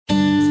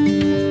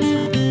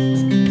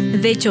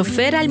De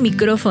chofer al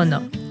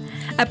micrófono.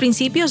 A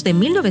principios de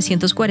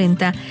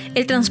 1940,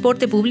 el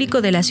transporte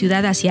público de la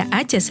ciudad hacia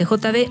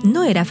HCJB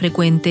no era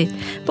frecuente.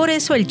 Por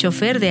eso el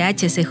chofer de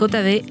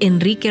HCJB,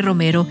 Enrique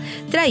Romero,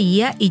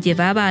 traía y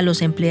llevaba a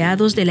los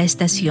empleados de la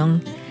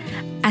estación.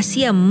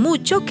 Hacía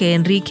mucho que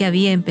Enrique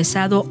había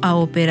empezado a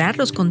operar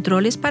los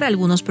controles para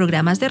algunos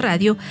programas de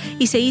radio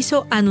y se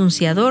hizo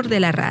anunciador de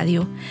la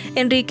radio.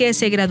 Enrique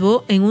se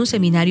graduó en un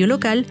seminario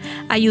local,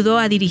 ayudó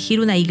a dirigir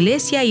una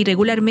iglesia y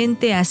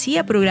regularmente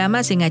hacía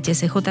programas en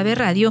HCJB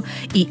Radio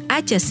y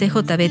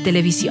HCJB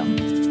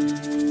Televisión.